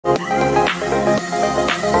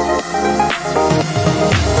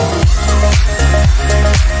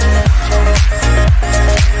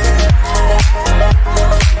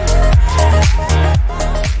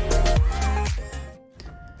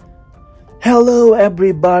Hello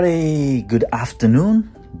everybody, good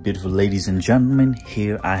afternoon, beautiful ladies and gentlemen.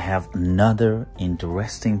 Here I have another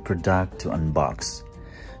interesting product to unbox.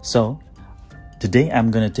 So today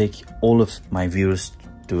I'm gonna take all of my viewers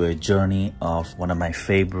to a journey of one of my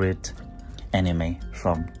favorite anime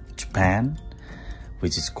from Japan,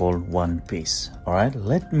 which is called One Piece. Alright,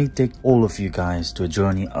 let me take all of you guys to a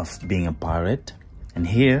journey of being a pirate. And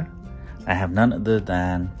here I have none other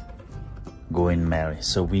than Going Merī.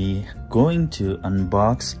 So we going to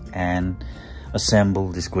unbox and assemble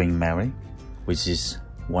this Going Merī, which is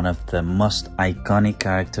one of the most iconic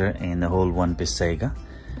character in the whole One Piece saga.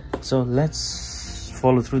 So let's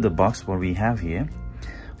follow through the box what we have here.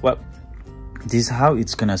 Well, this is how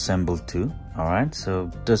it's gonna assemble too. All right,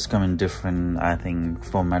 so it does come in different, I think,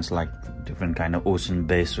 formats, like different kind of ocean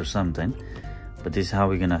base or something, but this is how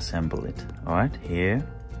we're gonna assemble it. All right, here,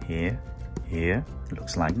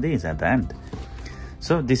 looks like this at the end.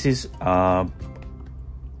 So this is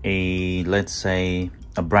let's say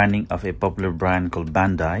a branding of a popular brand called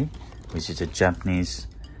Bandai, which is a Japanese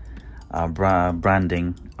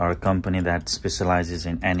branding or a company that specializes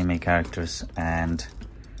in anime characters and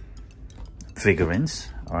figurines.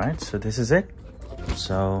 All right, so this is it.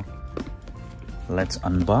 So let's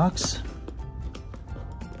unbox.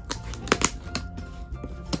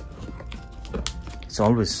 It's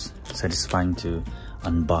always satisfying to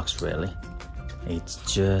unbox, really. It's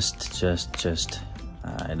just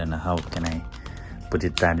I don't know how can I put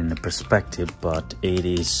it that in a perspective, but it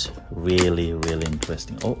is really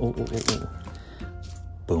interesting. Oh.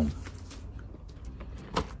 Boom.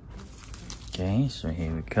 Okay, so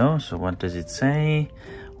here we go. So what does it say?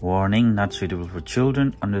 Warning, not suitable for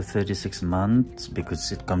children under 36 months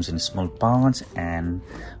because it comes in small parts and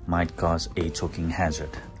might cause a choking hazard.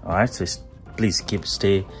 All right, so please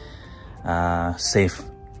stay safe.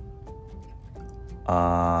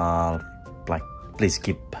 Please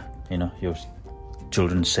keep your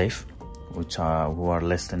children safe, who are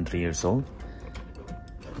less than 3 years old,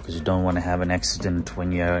 because you don't want to have an accident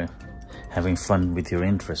when you're having fun with your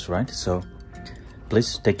interests, right? So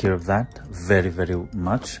please take care of that very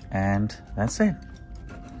much, and that's it.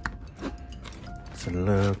 So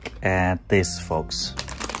look at this, folks.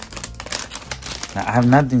 Now I have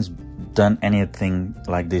not done anything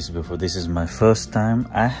like this before. This is my first time.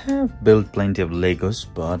 I have built plenty of Legos,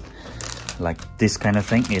 but like this kind of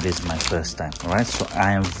thing, it is my first time. All right, so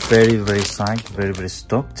I am very psyched, very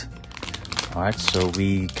stoked. All right, so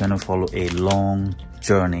we gonna follow a long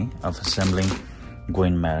journey of assembling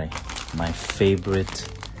Going Merī, my favorite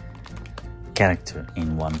character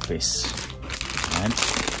in One Piece. All right,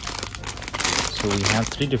 so we have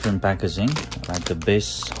 3 different packaging, like the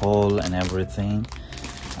base, hull and everything.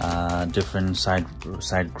 Different side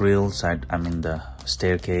grills, the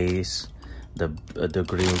staircase, the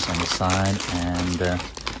grills on the side, and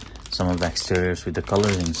some of the exteriors with the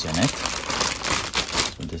colorings in it.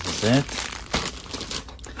 So this is it,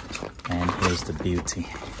 and here's the beauty.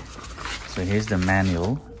 So here's the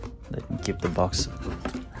manual. Let me keep the box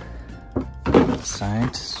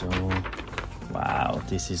aside. So wow,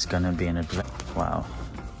 this is gonna be an adventure. Wow,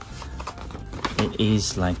 it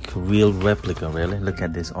is like real replica, really. Look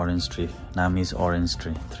at this orange tree, Nami's orange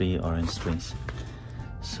tree, 3 orange trees.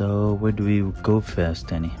 So where do we go first,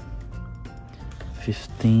 Danny?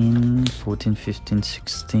 15, 14, 15,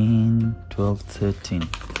 16, 12, 13.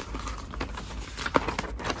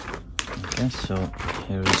 Okay, so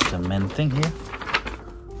here is the main thing here.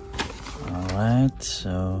 All right,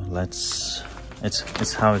 so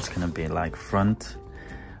it's how it's gonna be, like front,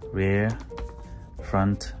 rear,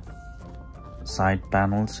 front, side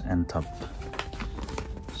panels and top.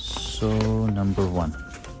 So number 1,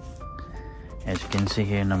 as you can see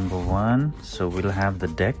here, number 1, so we'll have the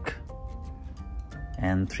deck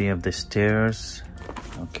and 3 of the stairs.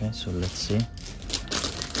 Okay, so let's see.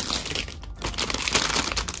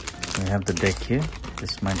 We have the deck here.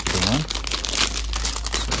 This might be one,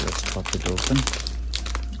 so let's pop it open.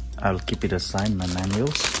 I'll keep it aside, my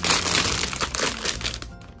manuals.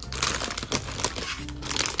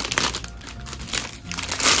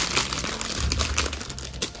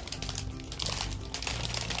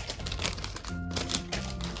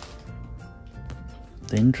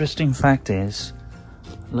 The interesting fact is,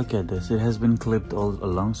 look at this, it has been clipped all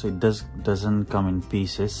along, so it doesn't come in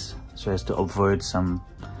pieces, so as to avoid some,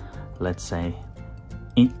 let's say,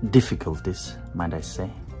 difficulties, might I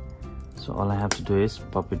say. So all I have to do is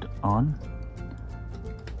pop it on.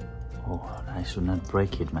 Oh, I should not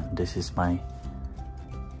break it, man. This is my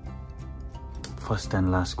first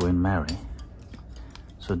and last Going Merī.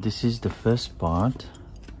 So this is the first part.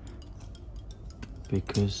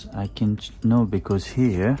 because I can know, because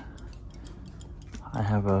here I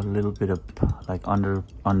have a little bit of like under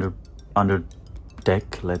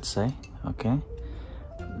deck, let's say. Okay,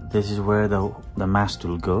 this is where the mast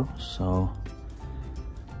will go. So,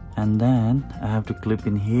 and then I have to clip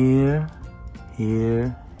in here,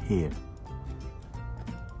 here, here,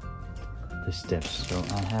 the steps. So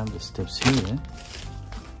I have the steps here.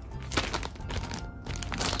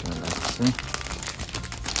 So let's see.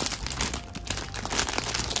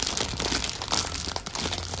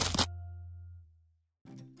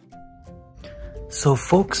 So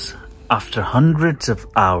folks, after hundreds of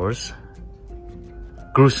hours,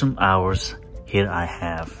 gruesome hours, here I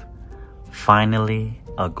have finally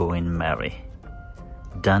a Going Merī,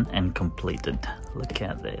 done and completed. Look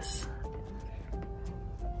at this.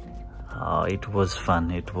 Oh, it was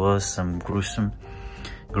fun. It was some gruesome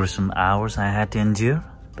hours I had to endure,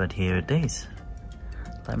 but here it is.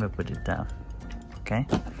 Let me put it down. Okay,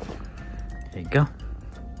 there you go.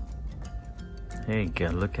 There you go.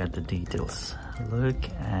 Look at the details. Look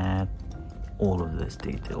at all of these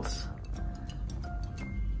details.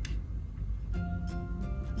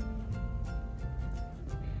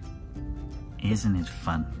 Isn't it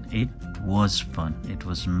fun? It was fun. It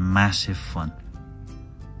was massive fun.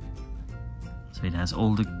 So it has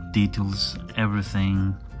all the details,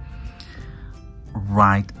 everything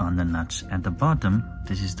right on the nuts. At the bottom,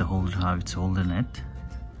 this is the holder, how it's holding it.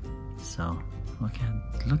 So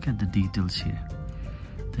look at the details here.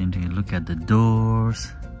 Then you look at the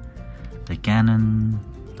doors, the cannon,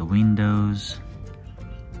 the windows,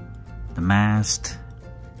 the mast,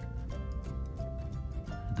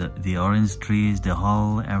 the orange trees, the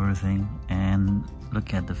hull, everything. And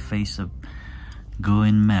look at the face of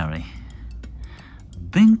Going Merī.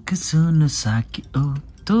 Benkasu no saki o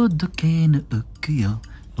todoke no uku yo,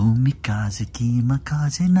 umikaze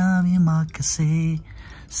kimakaze nami makase,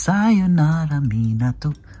 sayonara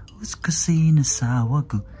minato utsukushi no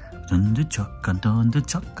sawaku, dundu chokka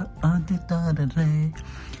aditare,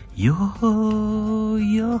 yo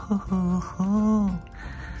yo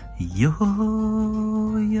yo.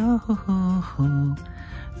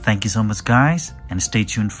 Thank you so much, guys, and stay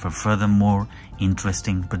tuned for further more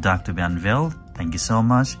interesting product to be unveiled. Thank you so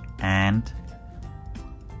much, and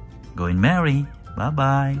Going Merī. Bye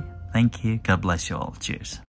bye. Thank you. God bless you all. Cheers.